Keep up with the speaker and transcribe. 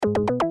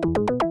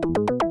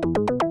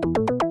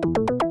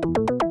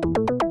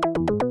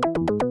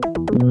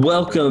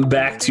welcome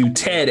back to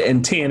Ted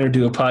and Tanner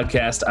Do a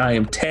Podcast. I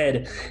am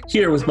Ted,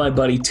 here with my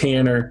buddy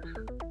Tanner.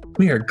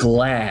 We are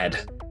glad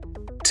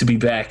to be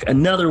back.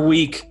 Another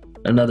week,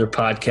 another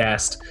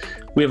podcast.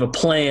 We have a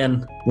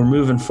plan. We're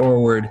moving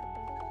forward.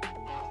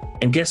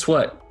 And guess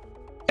what?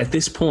 At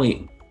this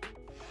point,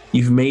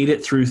 you've made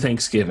it through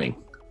Thanksgiving.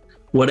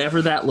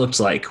 Whatever that looks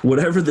like,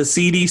 whatever the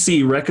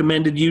CDC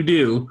recommended you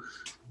do,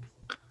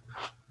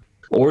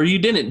 or you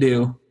didn't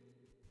do,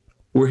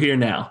 we're here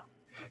now.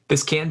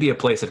 This can be a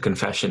place of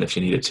confession if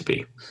you need it to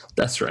be.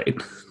 That's right.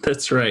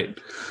 That's right.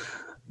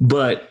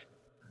 But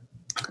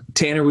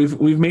Tanner,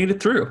 we've made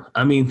it through.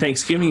 I mean,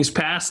 Thanksgiving is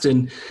past,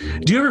 and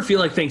do you ever feel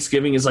like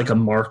Thanksgiving is like a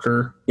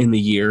marker in the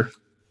year?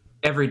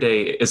 Every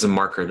day is a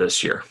marker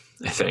this year,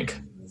 I think.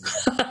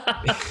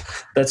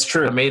 That's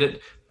true. I made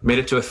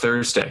it to a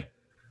Thursday.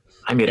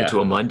 I made it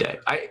to a Monday.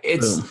 I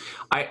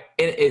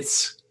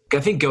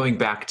think going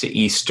back to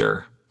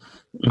Easter,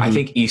 I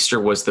think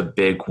Easter was the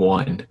big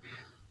one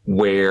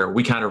where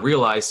we kind of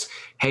realized,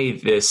 hey,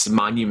 this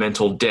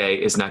monumental day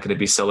is not going to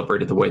be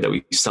celebrated the way that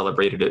we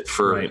celebrated it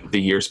for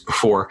the years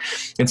before.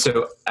 And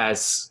so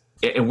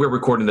and we're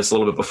recording this a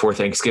little bit before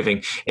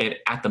Thanksgiving. And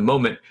at the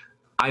moment,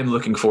 I'm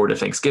looking forward to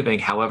Thanksgiving.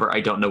 However,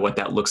 I don't know what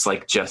that looks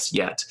like just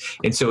yet.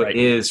 And so it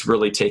is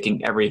really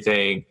taking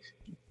everything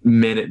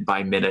minute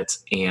by minute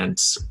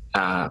and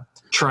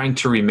trying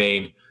to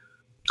remain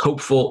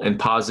hopeful and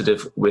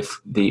positive with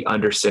the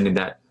understanding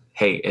that,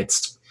 hey,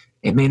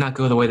 it may not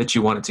go the way that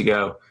you want it to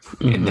go,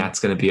 and that's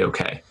going to be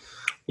okay.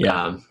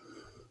 Yeah.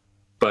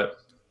 But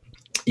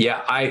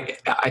yeah,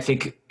 I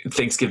think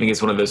Thanksgiving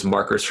is one of those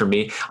markers for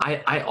me.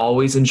 I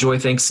always enjoy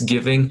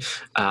Thanksgiving.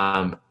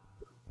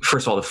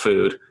 First of all, the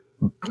food,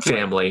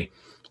 family,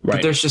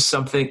 but there's just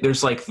something,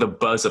 there's like the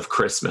buzz of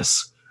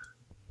Christmas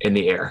in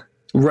the air.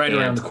 Right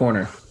around the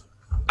corner.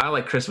 I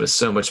like Christmas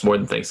so much more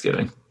than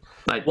Thanksgiving.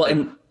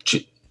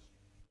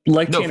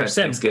 Like Tanner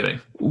said,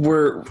 Thanksgiving.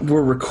 We're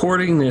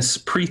recording this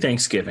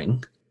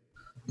pre-Thanksgiving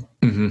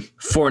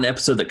for an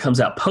episode that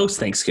comes out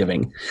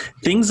post-Thanksgiving.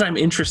 Things I'm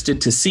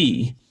interested to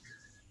see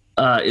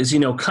is,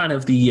 kind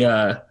of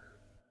the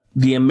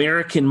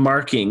American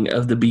marking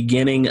of the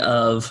beginning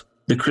of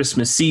the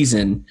Christmas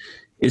season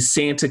is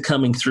Santa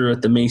coming through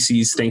at the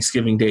Macy's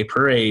Thanksgiving Day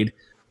Parade,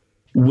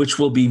 which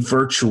will be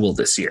virtual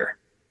this year.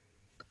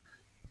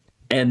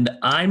 And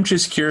I'm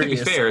just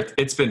curious. To be fair,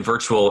 it's been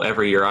virtual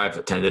every year I've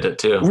attended it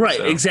too. Right,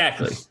 so.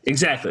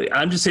 Exactly.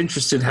 I'm just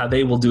interested how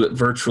they will do it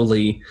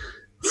virtually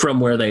from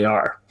where they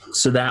are.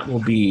 So that will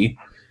be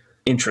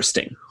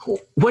interesting.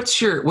 What's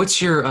your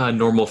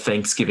normal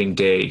Thanksgiving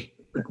day?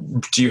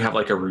 Do you have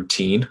like a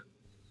routine?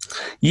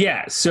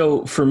 Yeah.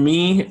 So for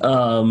me,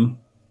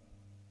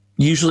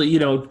 usually,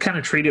 kind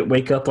of treat it,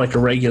 wake up like a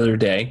regular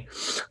day,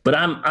 but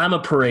I'm a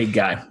parade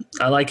guy.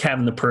 I like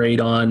having the parade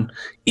on,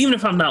 even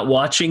if I'm not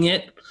watching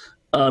it.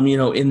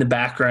 In the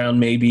background,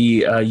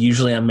 maybe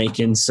usually I'm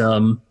making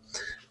some,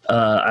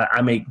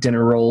 I make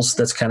dinner rolls.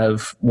 That's kind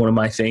of one of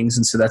my things.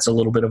 And so that's a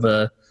little bit of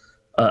a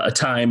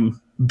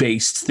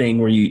time-based thing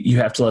where you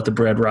have to let the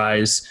bread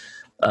rise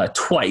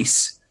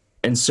twice.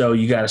 And so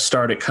you got to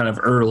start it kind of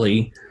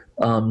early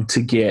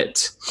to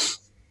get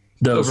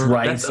those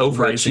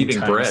rising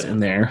times in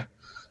there.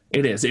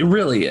 It is. It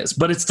really is.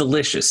 But it's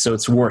delicious, so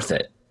it's worth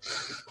it.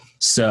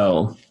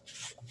 So...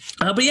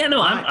 but yeah, no,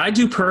 I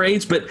do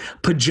parades, but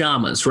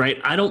pajamas, right?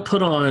 I don't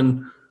put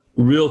on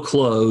real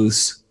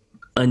clothes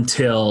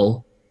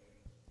until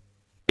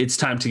it's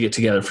time to get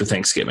together for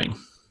Thanksgiving.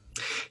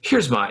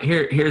 Here's my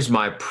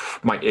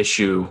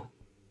issue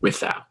with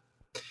that.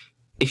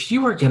 If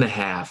you are going to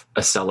have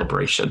a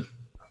celebration,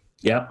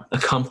 a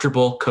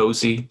comfortable,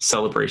 cozy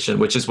celebration,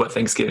 which is what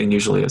Thanksgiving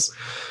usually is,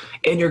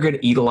 and you're going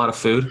to eat a lot of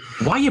food,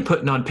 why are you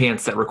putting on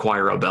pants that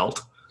require a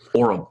belt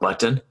or a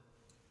button?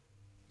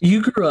 You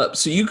grew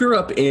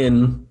up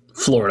in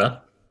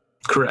Florida.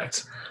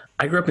 Correct.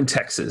 I grew up in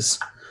Texas.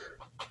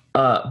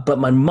 But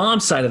my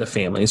mom's side of the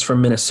family is from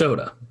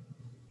Minnesota.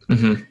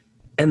 Mm-hmm.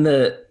 And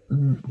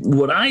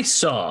what I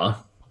saw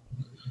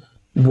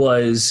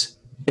was,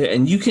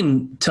 and you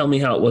can tell me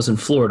how it was in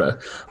Florida,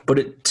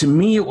 but to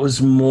me it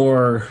was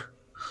more,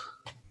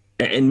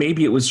 and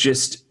maybe it was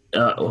just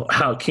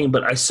how it came,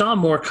 but I saw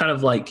more kind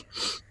of like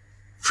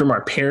from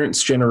our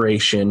parents'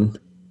 generation,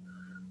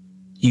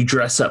 you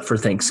dress up for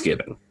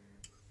Thanksgiving.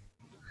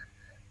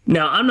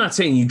 Now, I'm not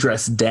saying you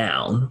dress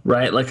down,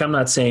 right? Like, I'm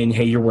not saying,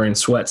 hey, you're wearing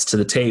sweats to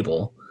the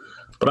table,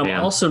 but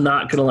I'm also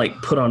not going to like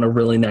put on a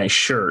really nice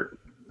shirt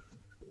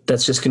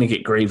that's just going to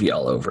get gravy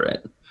all over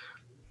it.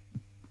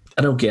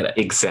 I don't get it.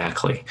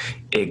 Exactly.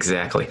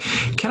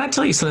 Can I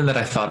tell you something that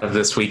I thought of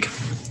this week?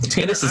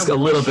 And this is a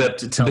little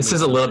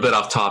bit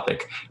off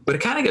topic, but it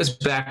kind of goes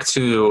back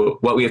to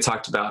what we had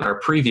talked about in our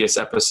previous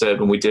episode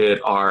when we did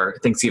our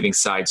Thanksgiving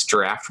sides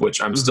draft,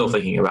 which I'm still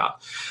thinking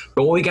about.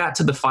 But when we got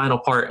to the final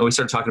part and we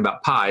started talking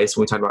about pies,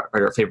 when we talked about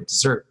our favorite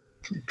dessert.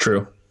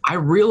 True. I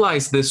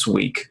realized this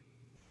week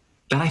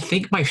that I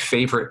think my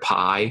favorite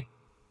pie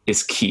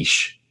is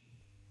quiche.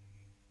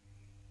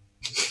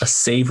 A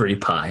savory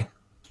pie.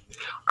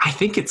 I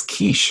think it's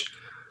quiche.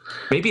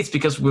 Maybe it's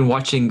because we've been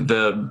watching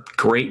the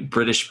Great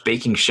British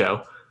Baking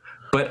Show,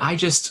 but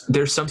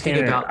there's something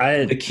Tanner, about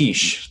the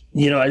quiche.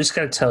 I just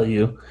got to tell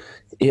you,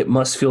 it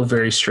must feel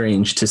very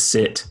strange to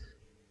sit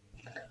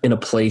in a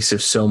place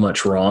of so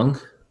much wrong.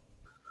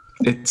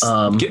 It's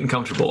getting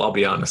comfortable, I'll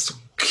be honest.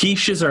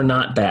 Quiches are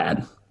not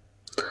bad.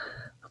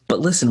 But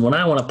listen, when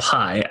I want a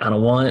pie, I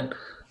don't want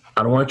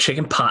a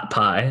chicken pot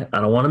pie. I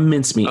don't want a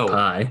mincemeat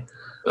pie.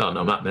 Oh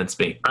no, not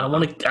mincemeat. I don't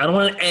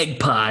want an egg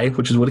pie,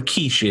 which is what a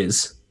quiche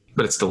is.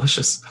 But it's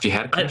delicious. Have you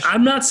had a quiche?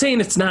 I'm not saying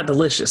it's not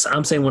delicious.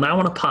 I'm saying when I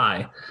want a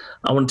pie,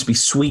 I want it to be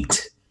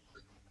sweet.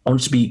 I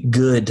want it to be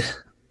good.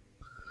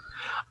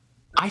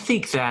 I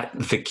think that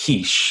the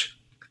quiche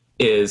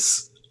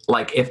is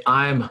like, if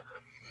I'm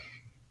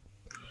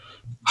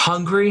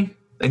hungry,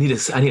 I need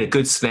a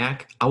good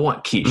snack, I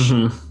want quiche.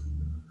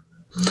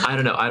 Mm-hmm. I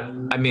don't know.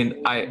 I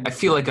mean, I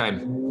feel like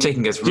I'm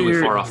taking us really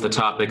far off the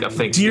topic of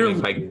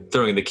Thanksgiving by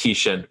throwing the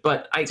quiche in.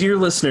 But dear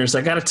listeners,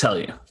 I got to tell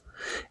you,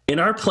 in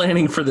our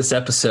planning for this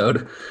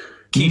episode,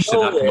 quiche did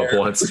not come up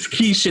once.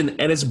 Quiche, and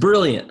it's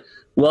brilliant.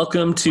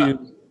 Welcome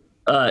to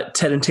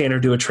Ted and Tanner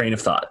Do a Train of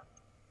Thought.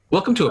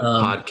 Welcome to a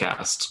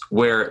podcast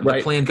where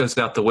the plan goes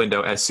out the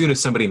window as soon as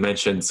somebody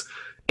mentions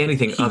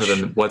anything other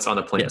than what's on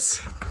the plan.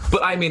 Yes.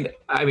 But I mean,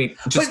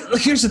 just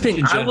but here's the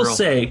thing. I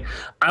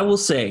will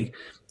say,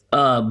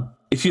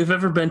 if you've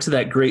ever been to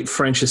that great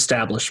French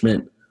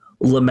establishment,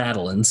 Le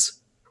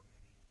Madeleine's,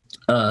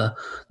 Le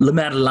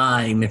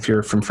Madeleine, if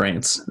you're from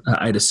France,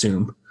 I'd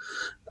assume.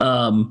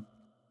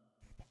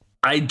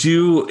 I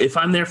do. If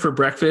I'm there for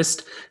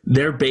breakfast,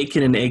 their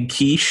bacon and egg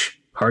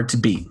quiche, hard to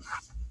beat.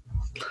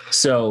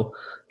 So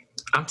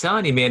I'm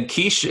telling you, man,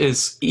 quiche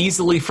is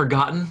easily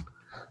forgotten,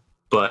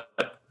 but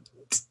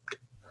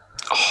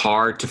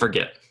hard to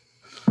forget.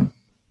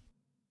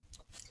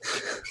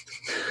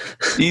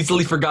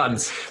 Easily forgotten,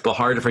 but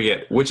hard to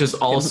forget, which is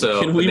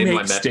also the name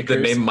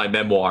of my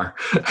memoir.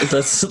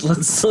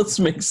 let's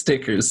make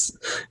stickers.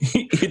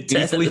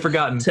 Easily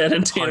forgotten. Ted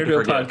and Tanner Do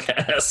a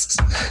Podcast.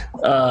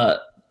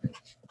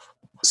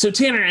 So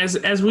Tanner,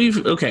 as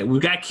we've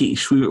got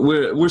quiche.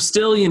 We're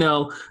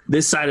still,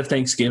 this side of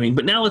Thanksgiving,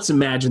 but now let's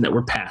imagine that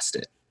we're past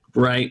it,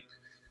 right?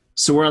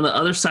 So we're on the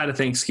other side of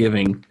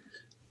Thanksgiving,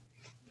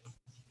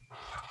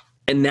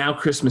 and now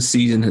Christmas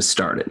season has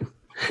started.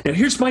 Now,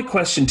 here's my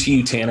question to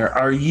you, Tanner.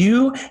 Are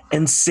you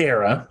and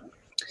Sarah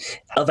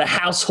of a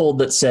household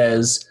that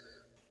says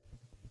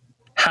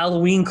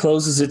Halloween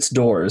closes its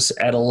doors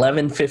at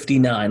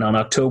 11:59 on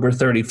October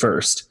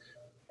 31st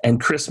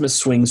and Christmas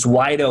swings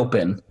wide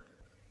open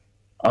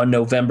on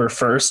November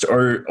 1st?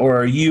 Or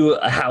are you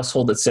a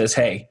household that says,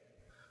 hey,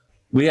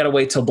 we got to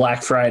wait till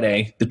Black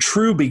Friday, the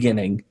true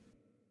beginning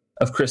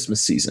of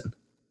Christmas season?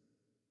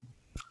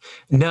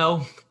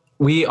 No,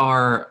 we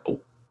are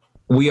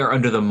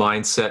under the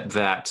mindset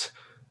that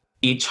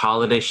each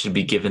holiday should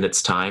be given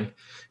its time,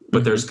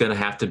 but there's going to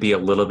have to be a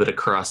little bit of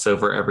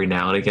crossover every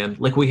now and again.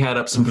 Like we had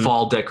up some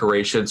fall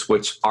decorations,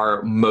 which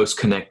are most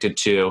connected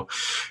to,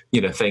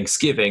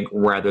 Thanksgiving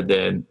rather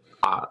than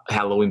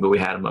Halloween, but we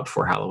had them up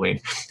for Halloween.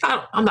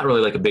 I'm not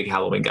really like a big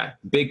Halloween guy,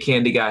 big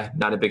candy guy,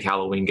 not a big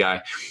Halloween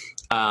guy.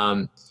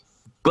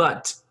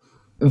 But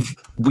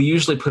we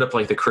usually put up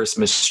like the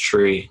Christmas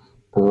tree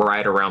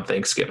right around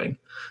Thanksgiving.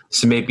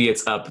 So maybe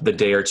it's up the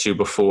day or two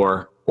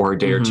before or a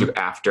day or two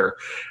after.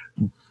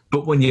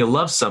 But when you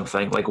love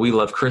something, like we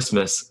love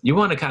Christmas, you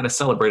want to kind of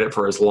celebrate it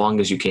for as long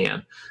as you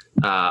can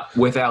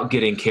without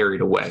getting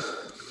carried away,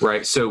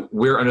 right? So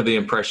we're under the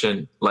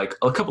impression like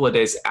a couple of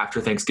days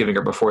after Thanksgiving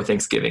or before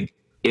Thanksgiving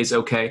is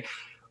okay.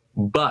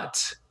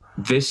 But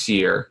this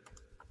year,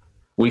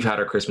 we've had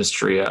our Christmas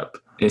tree up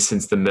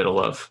since the middle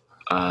of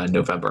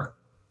November,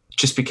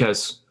 just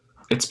because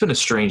it's been a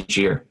strange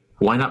year.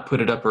 Why not put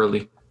it up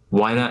early?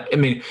 Why not? I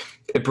mean,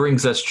 it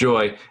brings us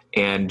joy,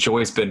 and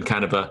joy's been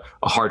kind of a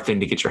hard thing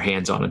to get your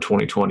hands on in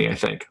 2020, I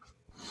think.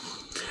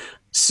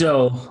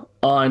 So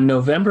on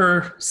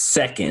November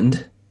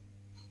 2nd,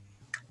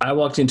 I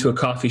walked into a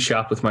coffee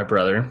shop with my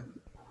brother,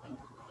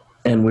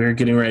 and we were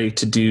getting ready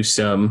to do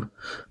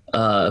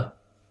a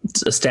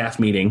staff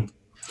meeting,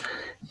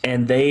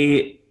 and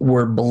they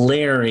were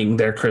blaring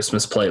their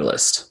Christmas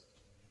playlist,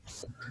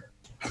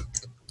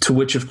 to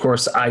which, of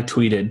course, I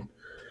tweeted,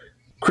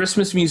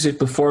 Christmas music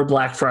before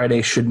Black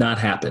Friday should not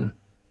happen.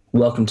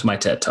 Welcome to my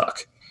TED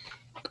Talk.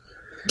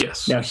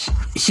 Yes. Now,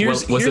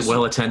 was it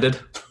well attended?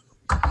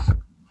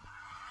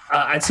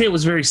 I'd say it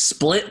was very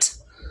split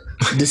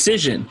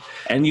decision,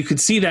 and you could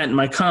see that in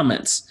my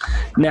comments.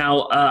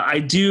 Now,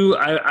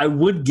 I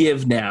would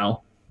give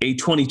now a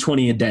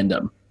 2020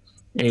 addendum,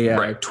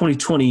 a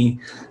 2020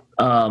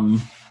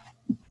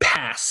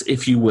 pass,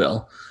 if you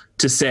will,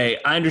 to say,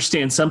 I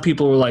understand some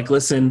people were like,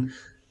 listen,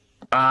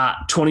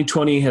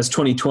 2020 has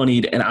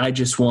 2020'd and I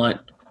just want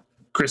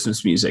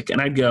Christmas music.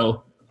 And I'd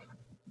go,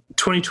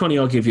 2020,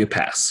 I'll give you a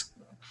pass.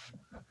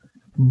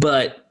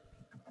 But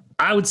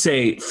I would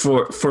say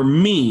for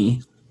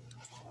me,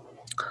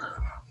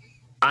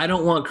 I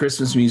don't want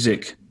Christmas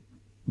music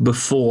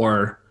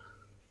before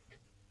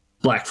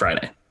Black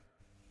Friday.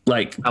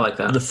 Like I like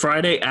that. The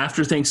Friday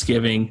after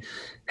Thanksgiving,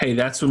 hey,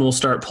 that's when we'll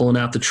start pulling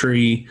out the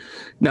tree.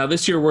 Now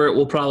this year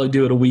we'll probably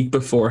do it a week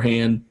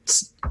beforehand.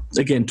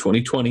 Again,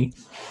 2020.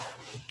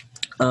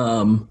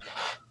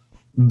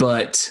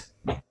 But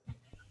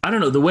I don't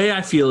know. The way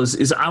I feel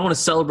is I want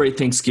to celebrate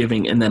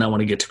Thanksgiving and then I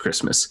want to get to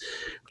Christmas.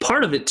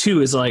 Part of it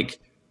too is like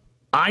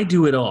I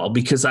do it all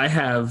because I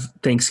have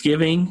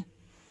Thanksgiving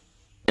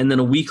and then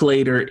a week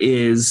later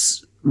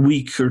is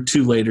week or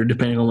two later,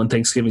 depending on when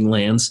Thanksgiving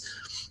lands,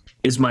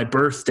 is my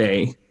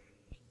birthday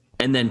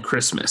and then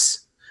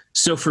Christmas.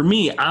 So for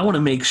me, I want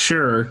to make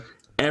sure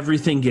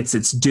everything gets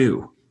its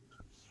due.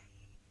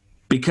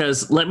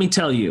 Because let me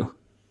tell you,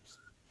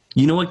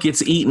 you know what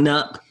gets eaten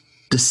up?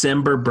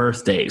 December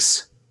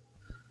birthdays.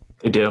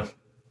 They do.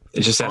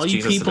 It's just all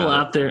you people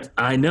out there.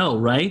 I know,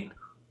 right?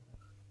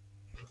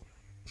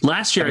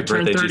 Last year I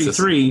turned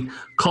 33,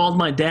 called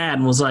my dad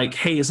and was like,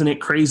 hey, isn't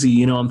it crazy?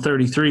 You know, I'm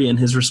 33. And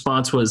his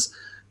response was,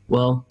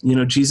 well, you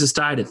know, Jesus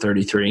died at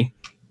 33.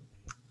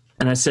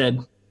 And I said,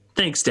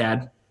 thanks,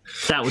 Dad.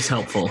 That was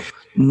helpful.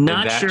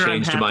 Not that sure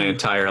changed I'm happy. my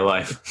entire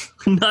life.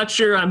 Not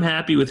sure I'm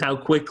happy with how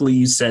quickly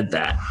you said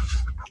that.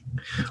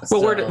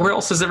 Well, where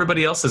else is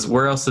everybody else's?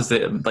 Where else does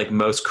like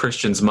most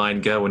Christians'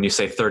 mind go when you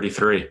say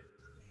 33?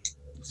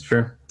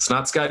 Sure. It's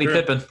not Scottie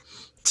Pippen.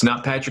 It's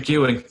not Patrick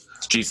Ewing.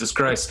 It's Jesus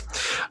Christ.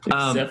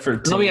 Except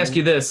for let me ask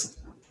you this,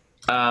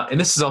 and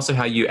this is also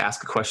how you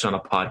ask a question on a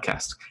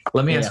podcast.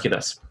 Let me ask you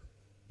this: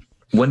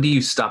 when do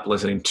you stop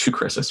listening to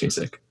Christmas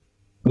music?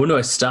 When do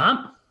I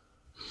stop?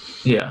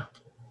 Yeah.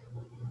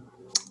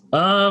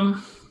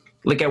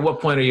 Like at what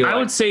point are you? I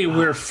would say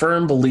we're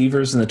firm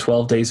believers in the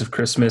 12 days of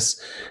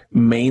Christmas,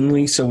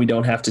 mainly so we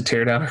don't have to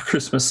tear down our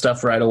Christmas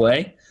stuff right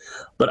away.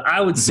 But I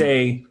would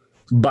say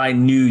by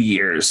New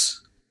Year's,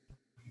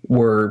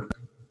 we're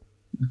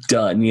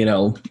done, you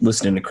know,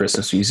 listening to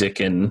Christmas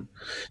music, and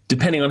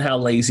depending on how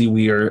lazy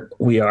we are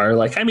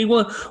like, I mean,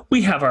 well,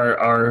 we have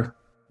our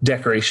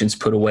decorations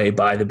put away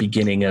by the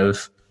beginning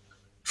of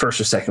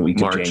first or second week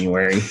March. of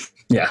January.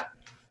 Yeah.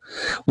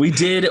 We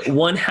did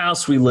one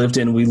house we lived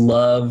in. We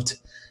loved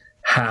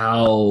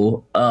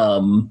how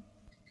the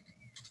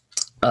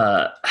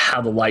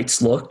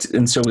lights looked,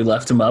 and so we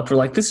left them up. We're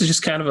like, this is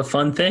just kind of a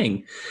fun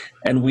thing.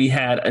 And we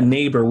had a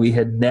neighbor we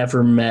had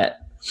never met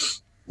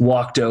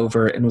walked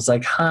over and was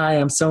like, hi,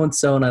 I'm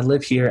so-and-so and I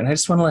live here, and I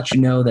just want to let you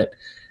know that,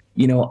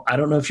 you know, I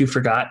don't know if you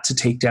forgot to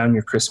take down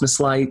your Christmas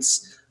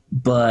lights,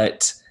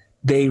 but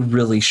they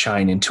really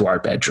shine into our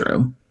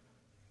bedroom.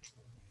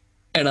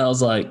 And I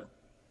was like,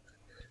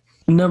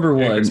 number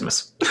Merry one,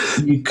 Christmas.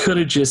 you could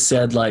have just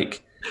said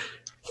like,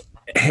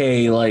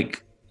 hey,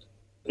 like,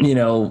 you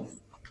know,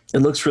 it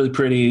looks really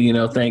pretty, you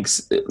know,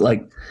 thanks.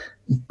 Like,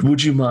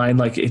 would you mind?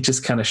 Like, it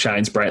just kind of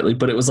shines brightly,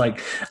 but it was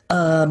like,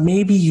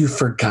 maybe you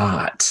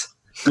forgot,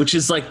 which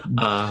is like,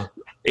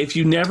 if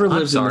you never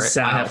lived in the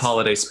South, I have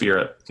holiday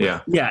spirit.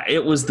 Yeah. Yeah.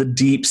 It was the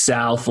deep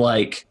South,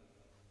 like,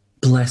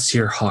 bless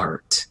your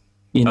heart.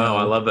 You know? Oh,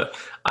 I love it.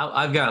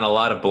 I've gotten a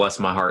lot of bless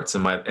my hearts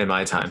in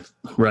my time.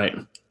 Right.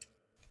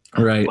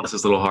 Right. Bless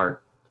his little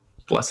heart.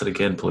 Bless it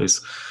again, please.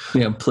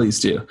 Yeah, please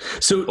do.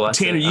 So Bless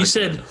Tanner,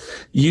 it.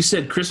 you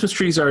said Christmas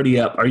tree's already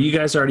up. Are you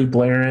guys already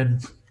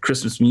blaring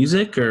Christmas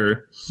music,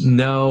 or?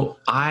 No,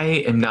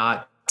 I am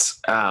not.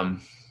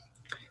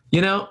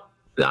 You know,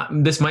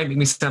 this might make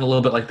me sound a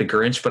little bit like the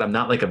Grinch, but I'm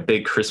not like a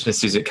big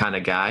Christmas music kind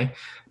of guy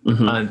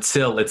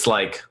until it's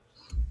like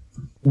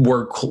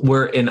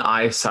we're in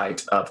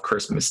eyesight of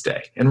Christmas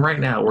Day, and right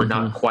now we're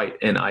not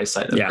quite in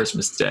eyesight of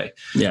Christmas Day.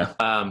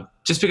 Yeah.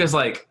 Just because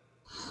like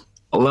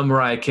I love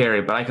Mariah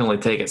Carey, but I can only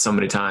take it so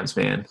many times,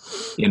 man.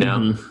 You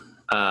know,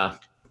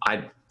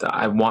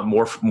 I want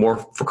more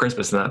for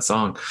Christmas than that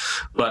song,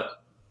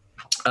 but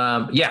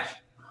yeah,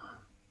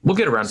 we'll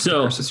get around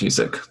to Christmas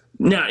music.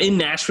 Now in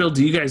Nashville,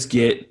 do you guys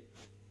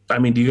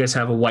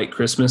have a white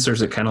Christmas, or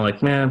is it kind of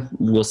like, man,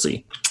 we'll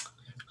see?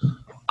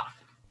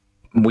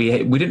 We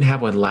didn't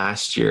have one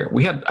last year.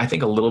 We had, I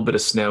think, a little bit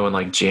of snow in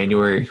like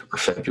January or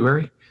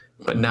February,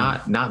 but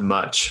not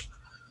much.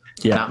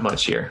 Yeah. Not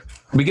much here.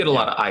 We get a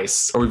lot of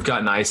ice, or we've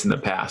gotten ice in the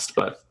past,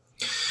 but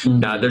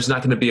there's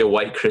not going to be a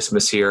white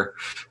Christmas here.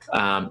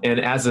 And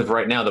as of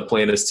right now, the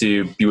plan is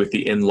to be with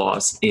the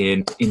in-laws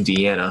in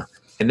Indiana,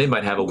 and they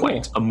might have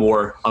a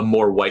more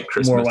white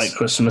Christmas. More white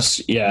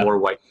Christmas. Yeah. More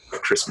white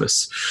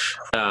Christmas.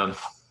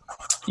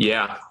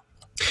 Yeah.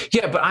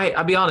 But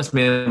I'll be honest,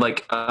 man,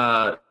 like,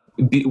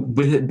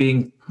 with it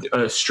being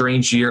a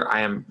strange year,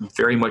 I am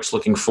very much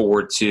looking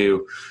forward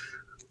to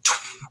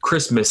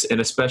Christmas,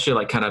 and especially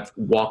like kind of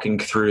walking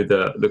through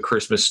the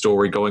Christmas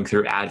story, going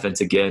through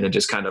Advent again, and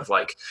just kind of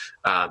like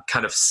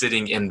kind of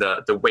sitting in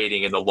the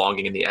waiting and the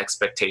longing and the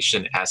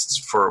expectation as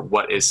for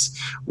what is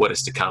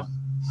to come.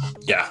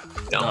 Yeah.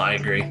 No, I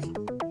agree.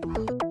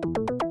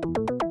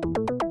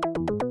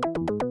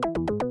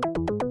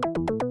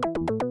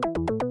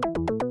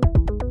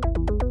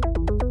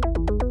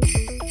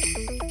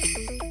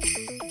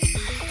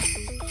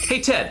 Hey,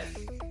 Ted.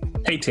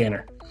 Hey,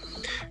 Tanner.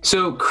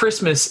 So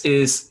Christmas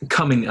is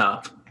coming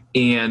up,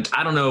 and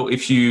I don't know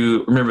if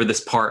you remember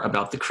this part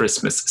about the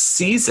Christmas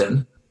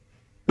season,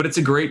 but it's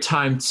a great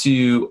time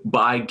to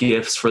buy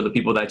gifts for the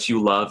people that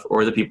you love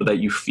or the people that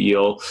you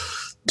feel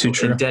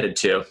indebted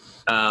to.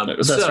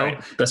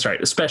 That's right.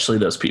 Especially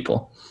those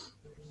people.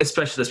 I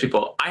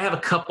have a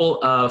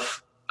couple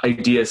of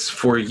ideas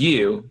for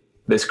you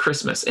this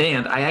Christmas.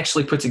 And I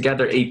actually put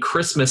together a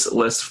Christmas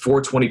list for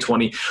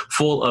 2020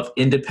 full of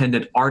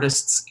independent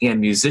artists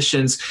and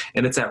musicians.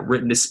 And it's at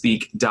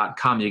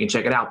writtentospeak.com. You can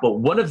check it out. But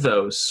one of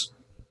those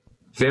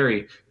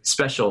very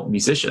special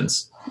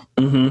musicians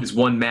is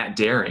one Matt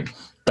Daring.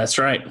 That's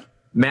right.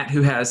 Matt,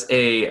 who has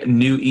a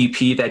new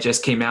EP that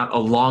just came out,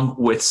 along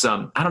with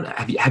some, I don't know,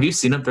 have you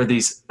seen them? They're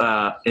these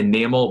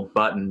enamel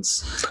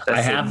buttons.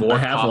 I have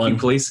one.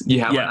 Please.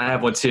 You have one? I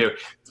have one too.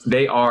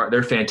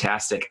 They're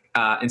fantastic.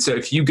 And so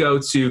if you go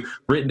to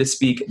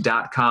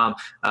writtentospeak.com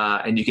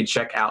and you can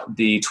check out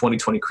the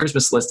 2020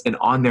 Christmas list, and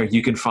on there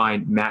you can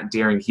find Matt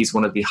Daring. He's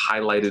one of the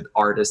highlighted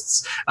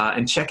artists,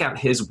 and check out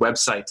his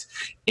website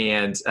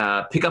and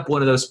pick up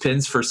one of those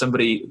pins for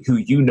somebody who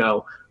you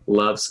know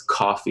loves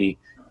coffee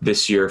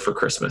this year for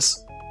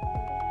Christmas.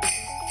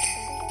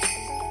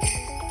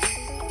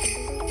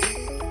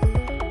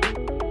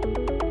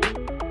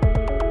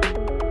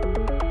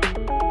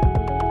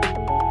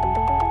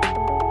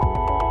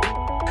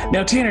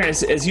 Now, Tanner,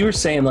 as you were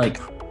saying, like,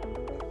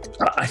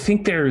 I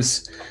think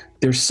there's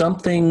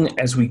something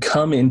as we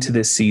come into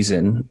this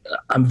season.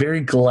 I'm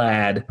very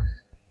glad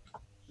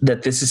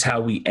that this is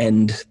how we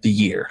end the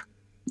year.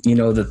 You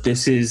know, that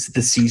this is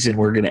the season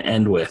we're going to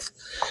end with.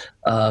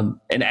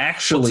 And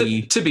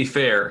actually, well, to be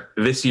fair,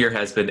 this year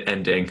has been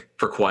ending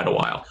for quite a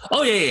while.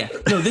 Oh yeah.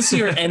 No, this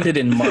year ended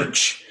in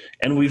March,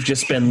 and we've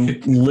just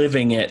been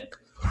living it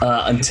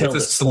until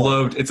it's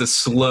a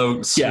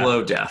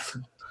slow death.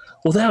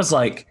 Well, that was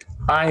like,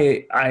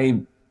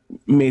 I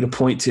made a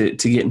point to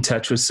get in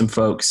touch with some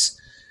folks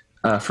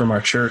from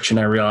our church, and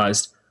I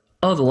realized,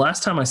 the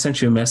last time I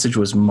sent you a message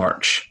was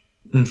March.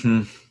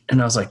 Mm-hmm.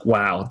 And I was like,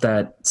 wow,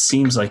 that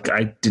seems like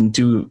I didn't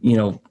do,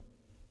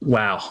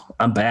 wow,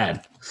 I'm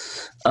bad.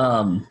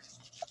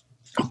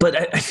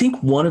 But I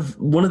think one of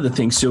the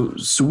things, so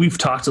we've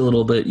talked a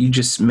little bit, you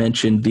just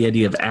mentioned the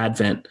idea of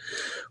Advent,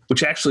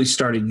 which actually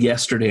started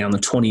yesterday on the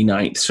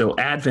 29th. So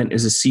Advent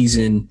is a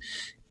season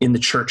in the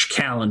church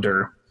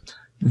calendar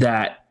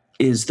that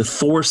is the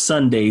 4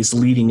 Sundays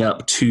leading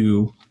up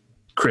to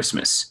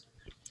Christmas.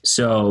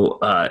 So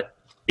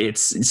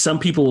it's, some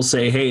people will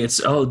say, hey, it's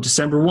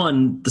December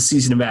 1, the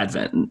season of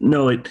Advent.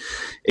 No, it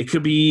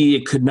could be,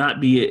 it could not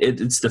be.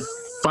 It's the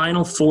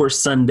final 4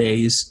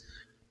 Sundays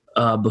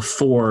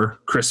before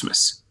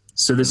Christmas.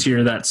 So this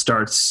year that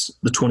starts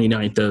the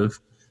 29th of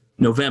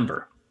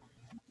November.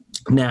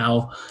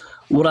 Now,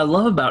 what I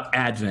love about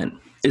Advent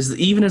is that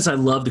even as I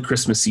love the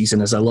Christmas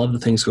season, as I love the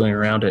things going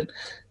around it,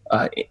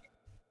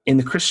 in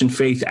the Christian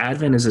faith,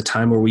 Advent is a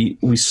time where we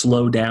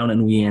slow down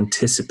and we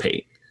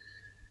anticipate.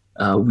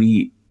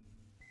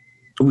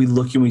 We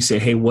look and we say,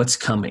 hey, what's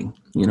coming?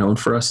 And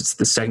for us, it's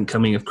the second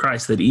coming of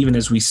Christ, that even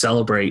as we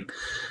celebrate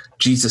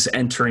Jesus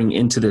entering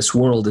into this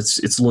world,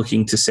 it's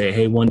looking to say,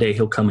 hey, one day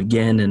he'll come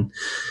again. And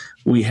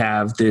we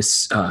have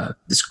this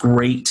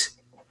great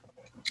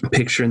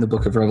picture in the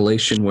book of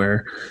Revelation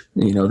where,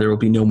 there will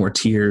be no more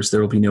tears.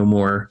 There will be no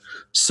more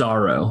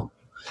sorrow.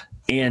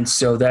 And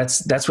so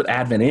that's what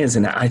Advent is.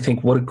 And I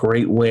think what a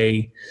great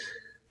way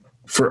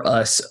for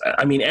us,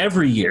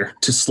 every year,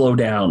 to slow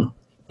down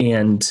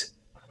and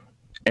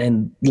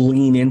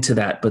lean into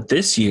that. But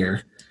this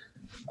year,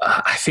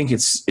 I think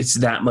it's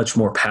that much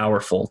more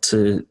powerful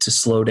to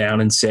slow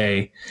down and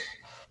say,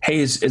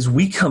 hey, as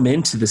we come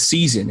into the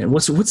season, and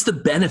what's the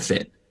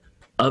benefit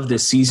of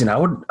this season? I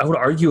would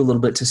argue a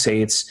little bit to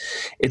say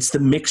it's the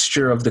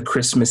mixture of the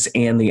Christmas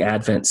and the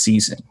Advent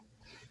season,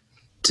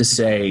 to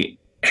say,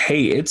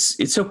 hey,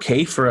 it's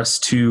okay for us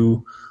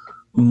to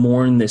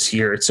mourn this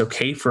year. It's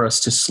okay for us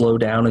to slow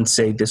down and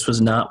say this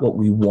was not what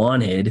we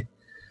wanted,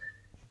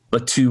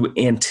 but to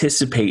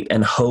anticipate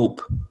and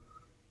hope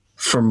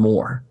for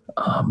more.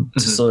 To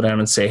slow down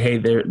and say, hey,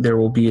 there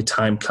will be a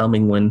time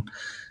coming when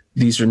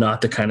these are not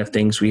the kind of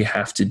things we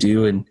have to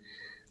do. And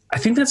I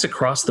think that's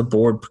across the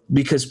board,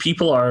 because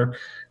people are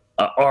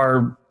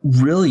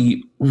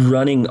really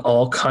running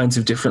all kinds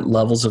of different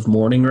levels of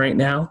mourning right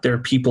now. There are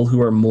people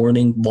who are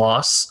mourning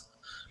loss.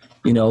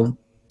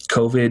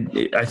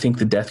 COVID, I think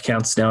the death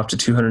count's now up to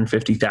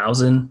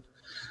 250,000,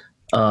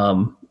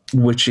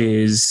 which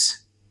is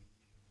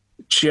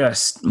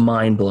just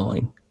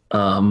mind-blowing.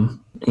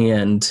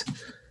 And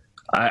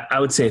I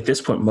would say at this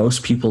point,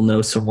 most people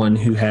know someone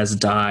who has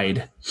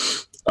died,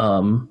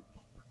 of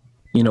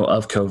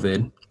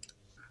COVID.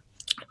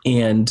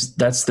 And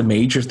that's the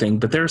major thing.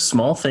 But there are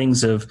small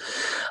things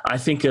I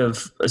think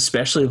of,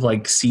 especially of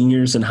like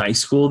seniors in high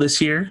school this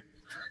year.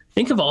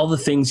 Think of all the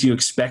things you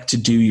expect to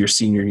do your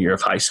senior year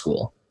of high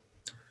school.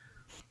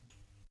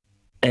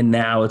 And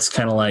now it's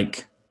kind of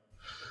like,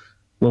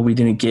 well, we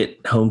didn't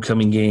get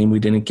homecoming game. We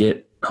didn't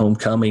get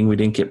homecoming. We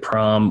didn't get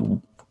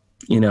prom,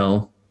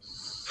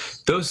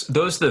 Those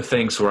are the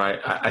things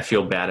where I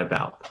feel bad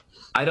about.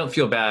 I don't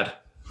feel bad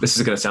this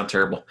is going to sound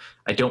terrible.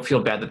 I don't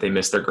feel bad that they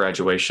missed their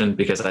graduation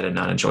because I did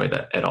not enjoy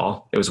that at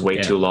all. It was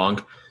way too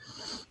long.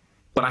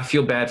 But I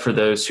feel bad for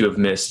those who have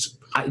missed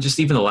just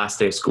even the last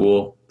day of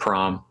school,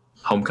 prom,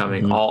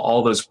 homecoming,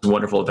 all those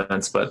wonderful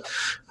events. But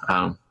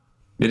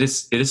it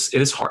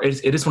is hard.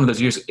 It is one of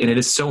those years, and it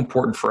is so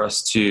important for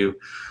us to,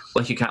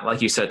 like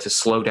you said, to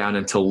slow down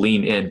and to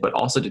lean in, but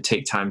also to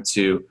take time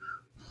to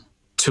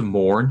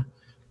mourn,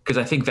 because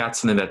I think that's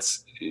something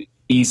that's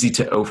easy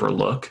to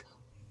overlook.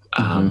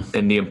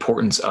 And the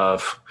importance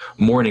of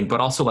mourning, but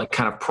also like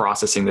kind of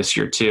processing this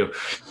year too.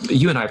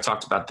 You and I have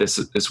talked about this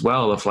as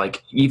well, of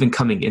like even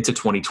coming into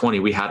 2020,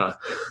 we had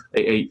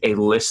a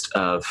list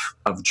of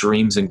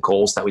dreams and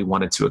goals that we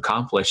wanted to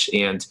accomplish,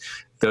 and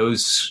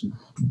those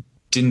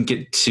didn't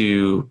get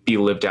to be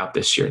lived out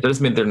this year. That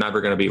doesn't mean they're never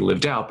going to be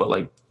lived out, but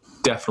like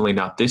definitely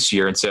not this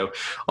year. And so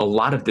a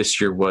lot of this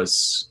year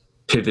was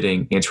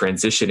pivoting and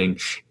transitioning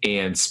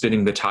and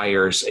spinning the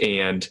tires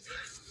and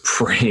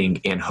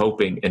praying and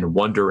hoping and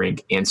wondering,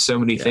 and so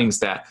many things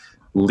that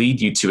lead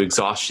you to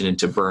exhaustion and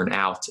to burn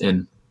out.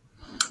 And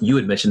you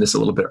had mentioned this a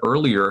little bit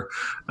earlier,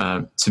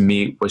 to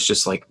me, was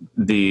just like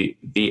the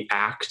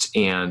act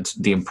and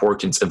the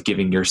importance of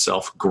giving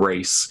yourself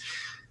grace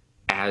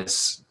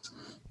as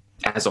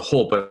a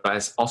whole, but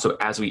also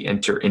as we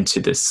enter into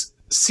this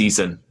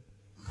season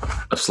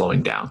of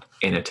slowing down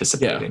and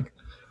anticipating.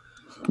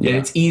 And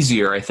it's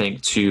easier, I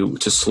think, to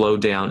slow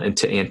down and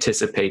to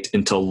anticipate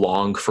and to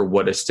long for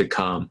what is to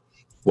come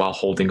while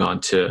holding on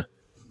to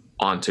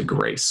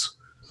grace.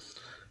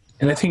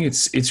 And I think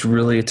it's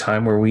really a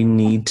time where we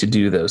need to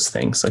do those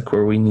things, like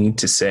where we need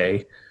to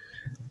say,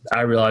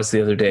 I realized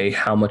the other day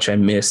how much I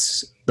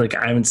miss, like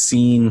I haven't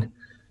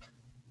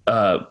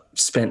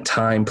spent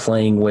time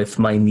playing with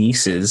my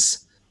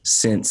nieces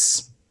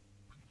since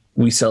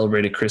we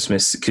celebrated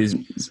Christmas, because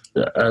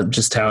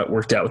just how it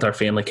worked out with our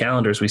family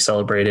calendars, we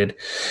celebrated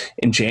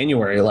in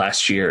January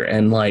last year.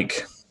 And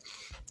like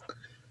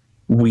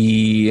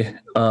we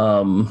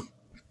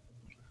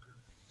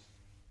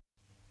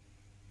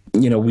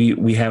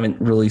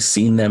haven't really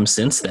seen them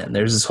since then.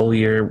 There's this whole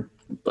year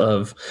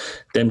of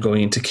them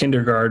going into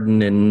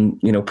kindergarten and,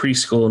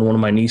 preschool, and one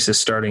of my nieces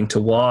starting to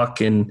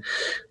walk, and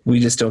we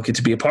just don't get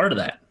to be a part of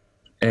that.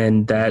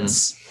 And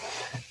that's,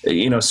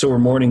 so we're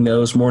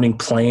mourning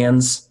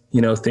plans,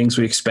 things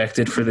we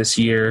expected for this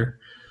year.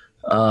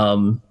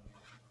 And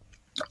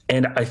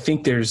I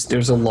think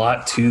there's a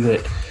lot too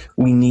that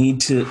we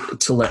need to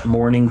let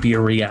mourning be a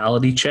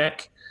reality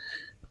check,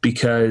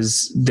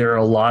 because there are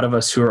a lot of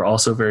us who are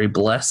also very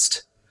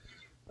blessed,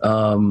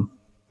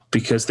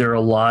 because there are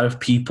a lot of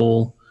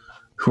people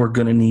who are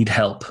going to need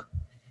help.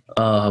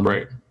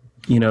 Right.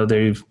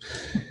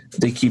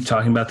 They keep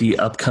talking about the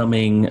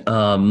upcoming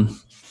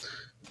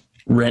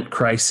rent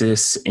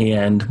crisis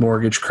and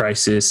mortgage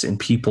crisis, and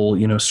people,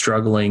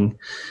 struggling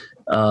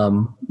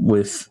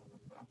with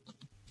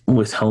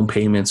home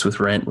payments, with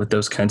rent, with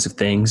those kinds of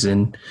things.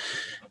 And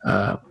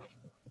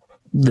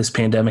this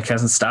pandemic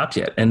hasn't stopped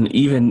yet. And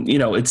even,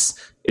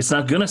 it's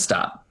not going to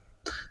stop.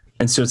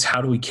 And so it's,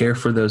 how do we care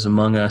for those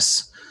among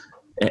us?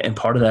 And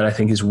part of that, I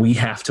think, is we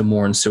have to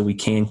mourn so we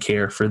can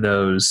care for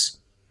those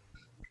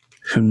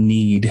who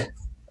need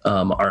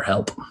our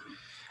help.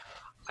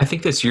 I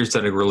think this year's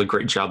done a really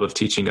great job of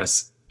teaching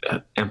us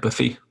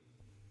empathy.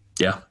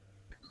 Yeah.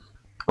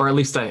 Or at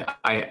least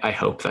I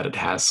hope that it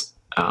has.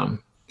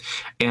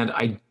 And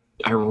I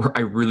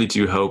really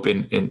do hope,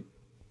 in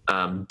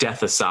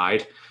death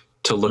aside,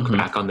 to look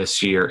back on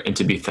this year and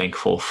to be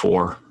thankful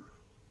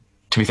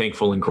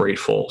and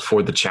grateful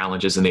for the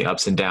challenges and the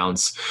ups and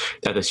downs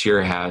that this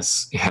year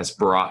has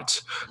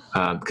brought.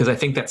 Because I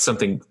think that's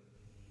something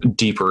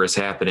deeper is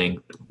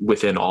happening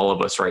within all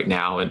of us right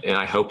now. And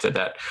I hope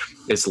that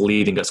is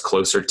leading us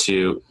closer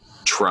to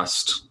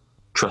trust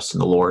in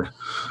the Lord.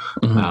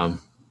 And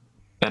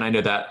I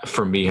know that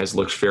for me has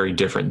looked very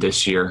different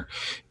this year,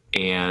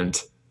 and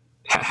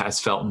has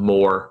felt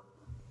more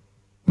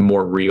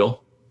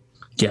real.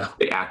 Yeah.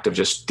 The act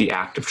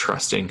of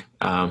trusting.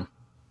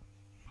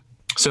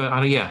 So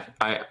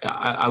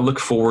I look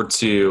forward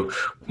to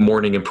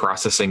mourning and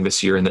processing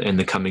this year in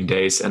the coming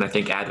days. And I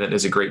think Advent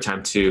is a great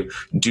time to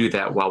do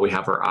that while we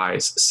have our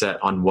eyes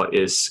set on what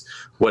is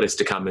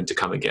to come and to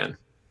come again.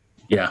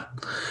 Yeah.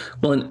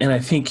 Well, and I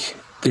think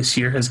this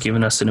year has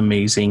given us an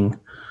amazing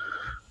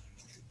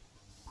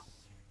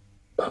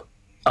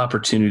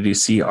opportunity to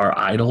see our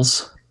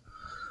idols.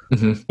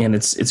 And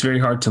it's very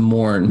hard to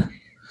mourn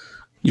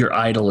your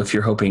idol if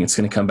you're hoping it's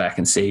going to come back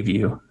and save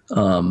you.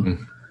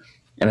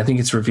 And I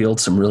think it's revealed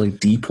some really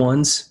deep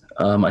ones.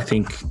 I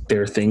think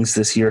there are things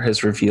this year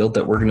has revealed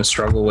that we're going to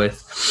struggle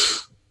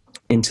with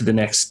into the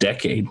next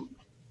decade.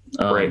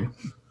 Right.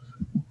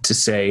 To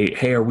say,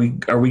 hey, are we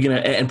going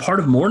to? And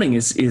part of mourning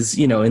is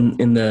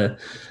in the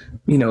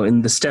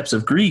steps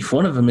of grief.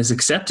 One of them is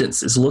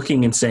acceptance, is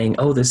looking and saying,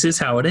 oh, this is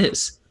how it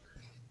is.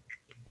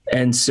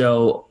 And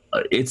so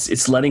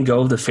it's letting go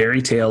of the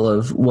fairy tale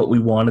of what we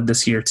wanted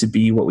this year to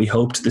be, what we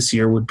hoped this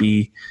year would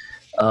be.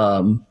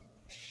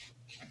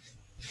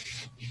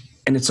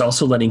 And it's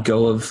also letting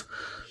go of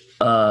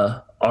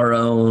our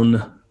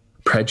own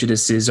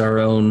prejudices, our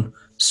own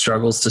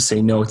struggles to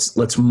say, no,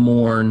 let's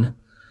mourn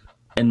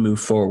and move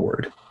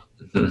forward.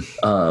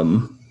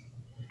 Mm-hmm.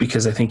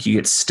 Because I think you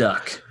get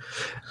stuck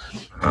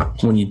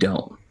when you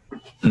don't.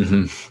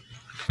 Mm-hmm.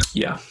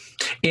 Yeah.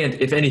 And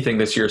if anything,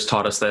 this year has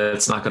taught us that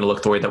it's not going to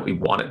look the way that we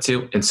want it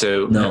to. And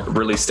so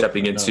really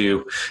stepping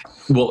into,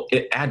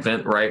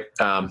 Advent, right?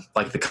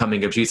 Like the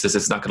coming of Jesus,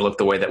 it's not going to look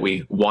the way that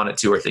we want it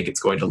to or think it's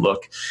going to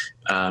look.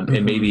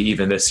 And maybe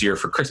even this year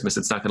for Christmas,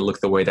 it's not going to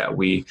look the way that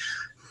we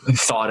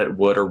thought it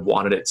would or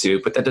wanted it to.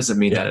 But that doesn't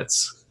mean that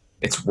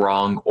it's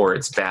wrong or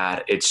it's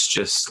bad. It's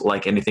just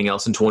like anything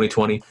else in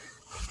 2020.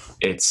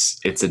 It's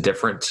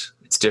different,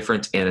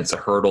 and it's a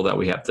hurdle that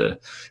we have to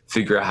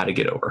figure out how to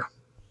get over.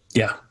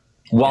 Yeah.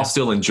 While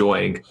still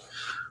enjoying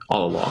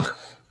all along.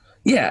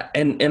 Yeah.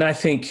 And I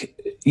think,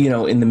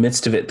 in the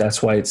midst of it,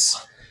 that's why it's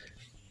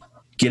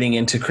getting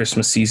into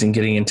Christmas season,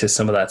 getting into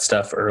some of that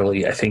stuff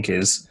early, I think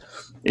is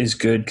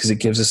good, because it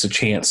gives us a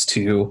chance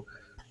to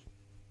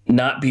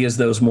not be as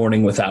those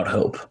mourning without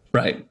hope.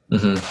 Right.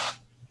 Mm-hmm.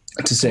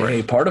 To say,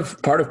 hey, part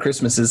of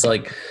Christmas is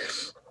like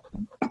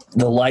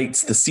the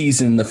lights, the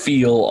season, the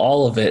feel,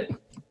 all of it.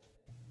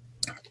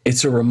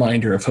 It's a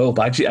reminder of hope.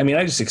 I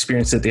just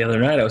experienced it the other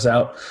night. I was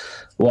out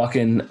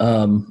walking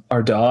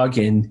our dog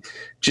and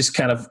just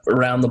kind of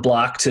around the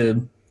block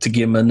to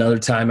give him another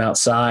time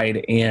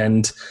outside,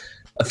 and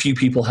a few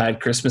people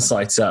had Christmas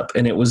lights up,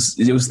 and it was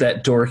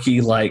that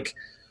dorky like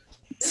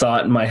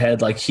thought in my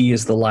head, like he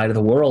is the light of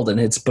the world. And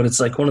it's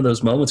like one of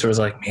those moments where I was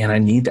like, man, I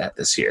need that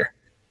this year.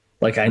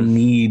 Like I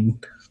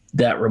need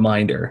that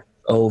reminder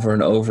over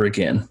and over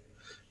again,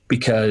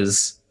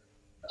 because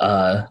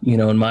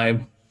in my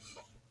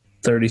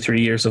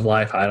 33 years of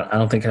life, I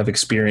don't think I've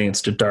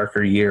experienced a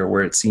darker year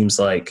where it seems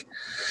like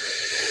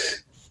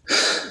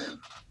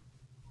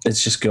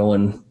it's just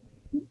going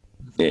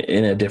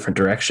in a different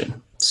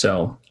direction.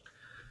 So,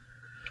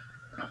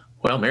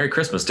 well, Merry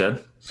Christmas,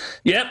 Ted.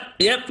 Yep.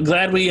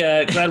 Glad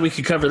we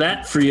could cover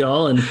that for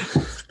y'all.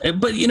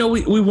 But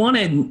we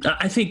wanted,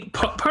 I think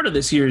part of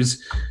this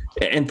year's,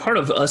 and part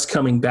of us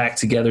coming back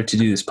together to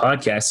do this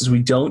podcast, is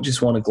we don't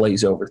just want to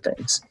glaze over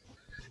things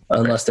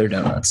unless they're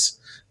donuts.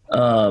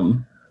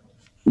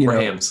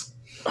 Hams.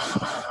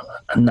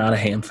 I'm not a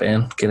ham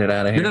fan. Get it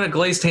out of here. You're not a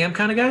glazed ham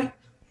kind of guy?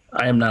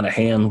 I am not a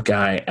ham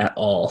guy at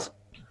all.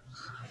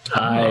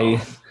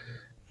 I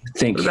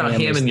think what about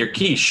ham in your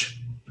quiche?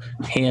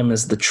 Ham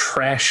is the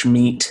trash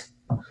meat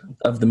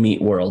of the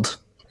meat world.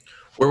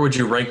 Where would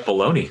you rank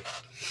bologna?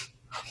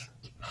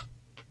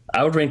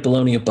 I would rank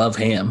bologna above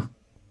ham.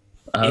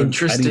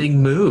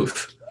 Interesting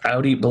move. I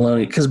would eat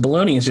bologna because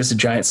bologna is just a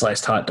giant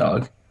sliced hot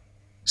dog.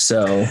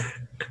 So,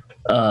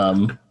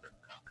 but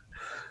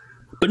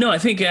no, I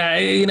think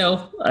I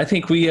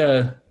think we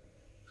got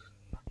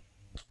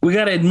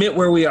to admit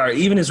where we are,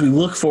 even as we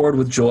look forward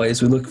with joy,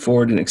 as we look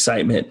forward in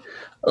excitement.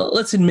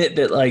 Let's admit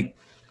that, like,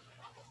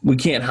 we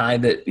can't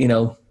hide that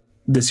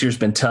this year's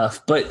been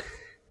tough. But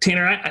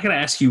Tanner, I got to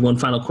ask you one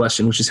final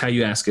question, which is how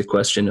you ask a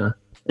question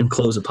and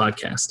close a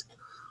podcast.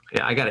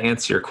 Yeah, I got to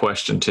answer your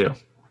question too.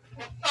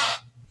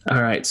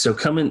 All right, so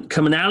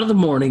coming out of the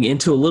morning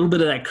into a little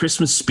bit of that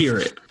Christmas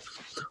spirit,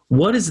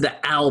 what is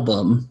the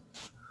album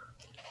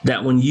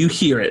that when you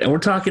hear it, and we're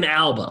talking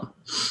album,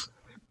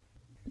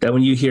 that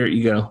when you hear it,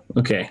 you go,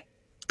 okay,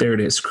 there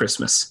it is,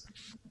 Christmas.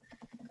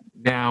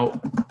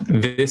 Now,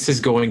 this is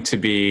going to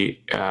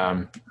be,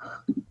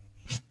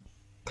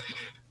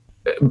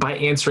 by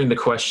answering the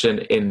question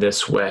in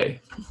this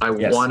way, I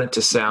want it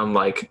to sound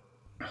like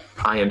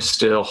I am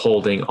still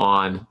holding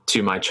on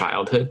to my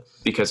childhood,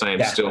 because I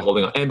am still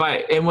holding on.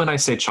 And when I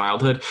say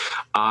childhood,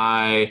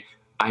 I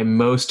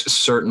most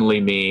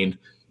certainly mean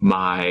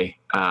my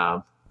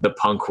the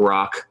punk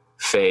rock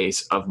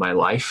phase of my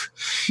life,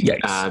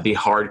 the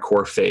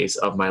hardcore phase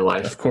of my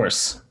life. Of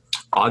course.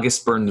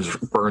 August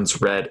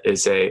Burns Red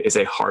is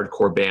a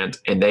hardcore band,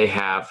 and they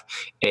have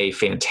a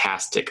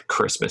fantastic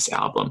Christmas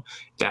album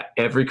that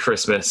every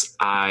Christmas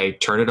I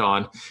turn it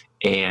on,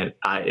 and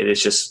it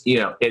is just,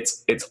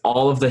 it's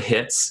all of the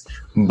hits,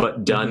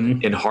 but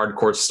done in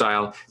hardcore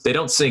style. They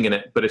don't sing in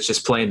it, but it's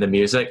just playing the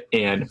music.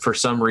 And for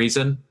some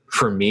reason,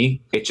 for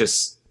me,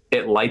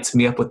 it lights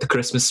me up with the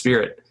Christmas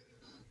spirit.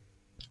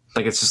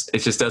 Like it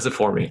just does it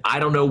for me. I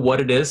don't know what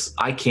it is.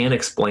 I can't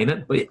explain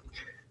it, but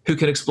who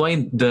can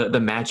explain the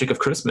magic of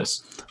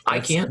Christmas?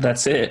 I can't.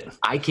 That's it.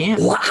 I can't.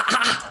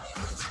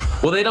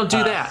 Well, they don't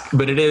do that,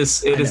 but it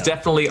is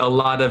definitely a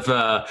lot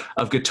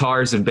of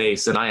guitars and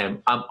bass, and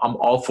I'm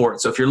all for it.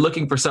 So if you're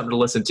looking for something to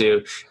listen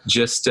to,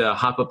 just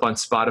hop up on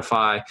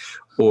Spotify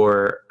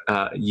or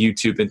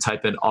YouTube and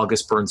type in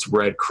August Burns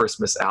Red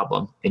Christmas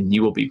album, and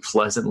you will be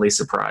pleasantly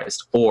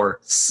surprised, or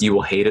you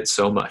will hate it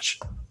so much.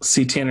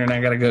 See, Tanner and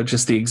I got to go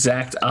just the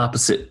exact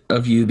opposite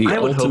of you. I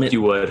would hope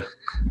you would.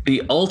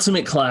 The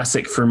ultimate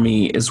classic for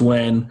me is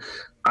when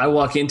I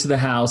walk into the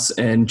house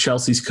and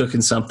Chelsea's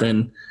cooking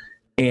something,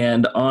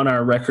 and on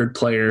our record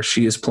player,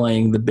 she is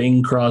playing the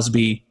Bing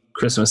Crosby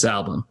Christmas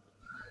album.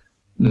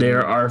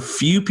 There are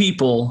few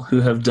people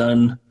who have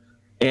done,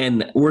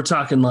 and we're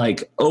talking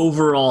like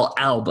overall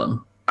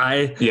album.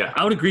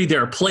 I would agree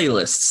there are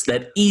playlists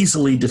that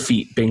easily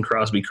defeat Bing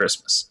Crosby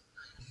Christmas.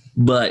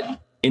 But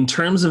in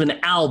terms of an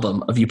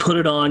album, if you put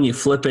it on, you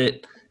flip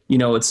it,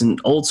 it's an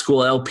old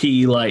school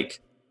LP,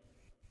 like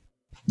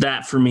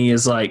that for me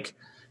is like,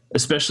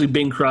 especially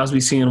Bing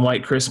Crosby singing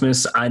White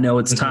Christmas. I know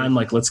it's time,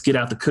 like, let's get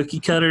out the cookie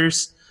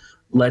cutters.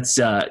 Let's,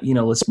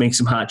 let's make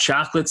some hot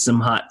chocolate, some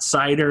hot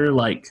cider.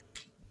 Like,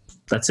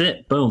 that's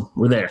it. Boom.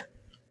 We're there.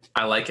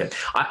 I like it.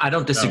 I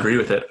don't disagree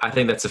with it. I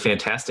think that's a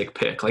fantastic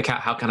pick. Like,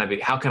 how can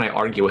I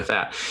argue with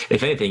that?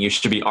 If anything, you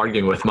should be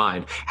arguing with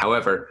mine.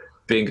 However,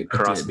 Bing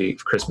Crosby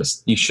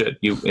Christmas, you should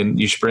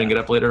bring it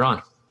up later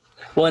on.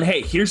 Well, and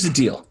hey, here's the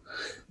deal.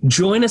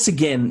 Join us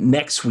again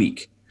next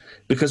week,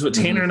 because what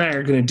Tanner and I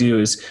are going to do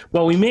is,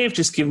 well, we may have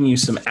just given you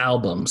some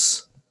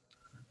albums.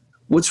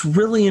 What's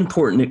really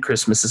important at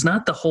Christmas is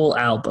not the whole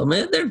album.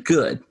 They're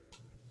good.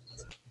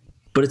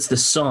 But it's the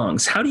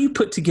songs. How do you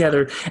put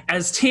together,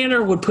 as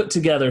Tanner would put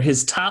together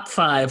his top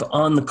 5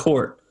 on the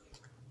court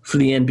for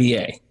the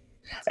NBA,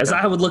 as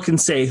I would look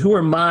and say, who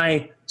are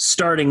my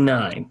starting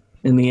 9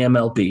 in the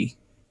MLB?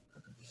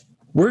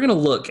 We're going to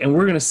look and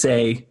we're going to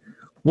say,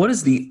 what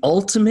is the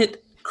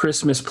ultimate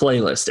Christmas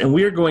playlist? And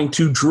we are going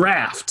to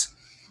draft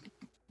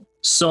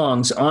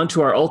songs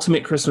onto our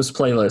ultimate Christmas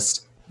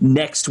playlist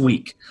next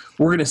week.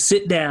 We're going to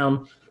sit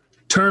down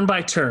turn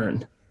by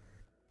turn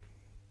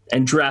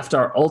and draft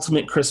our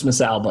ultimate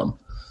Christmas album.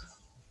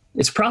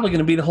 It's probably going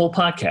to be the whole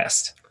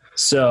podcast.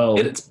 So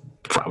it's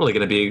probably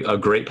going to be a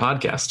great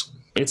podcast.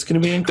 It's going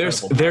to be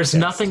incredible. There's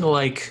nothing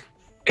like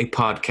a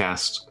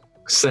podcast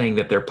saying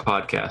that their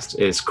podcast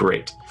is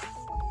great.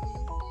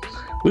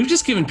 We've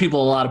just given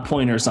people a lot of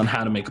pointers on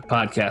how to make a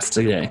podcast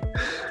today.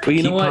 But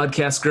you know what?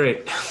 Podcast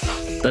great.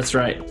 That's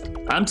right.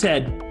 I'm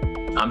Ted.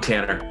 I'm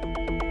Tanner.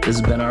 This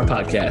has been our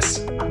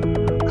podcast.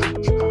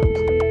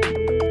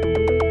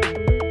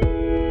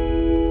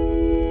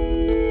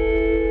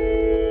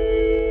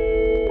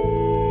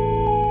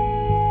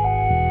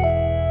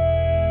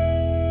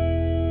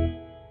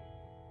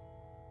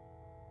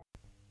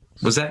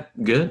 Was that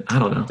good? I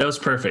don't know. That was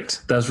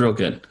perfect. That was real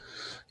good.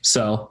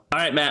 So, all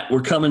right, Matt,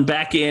 we're coming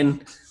back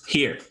in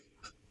here.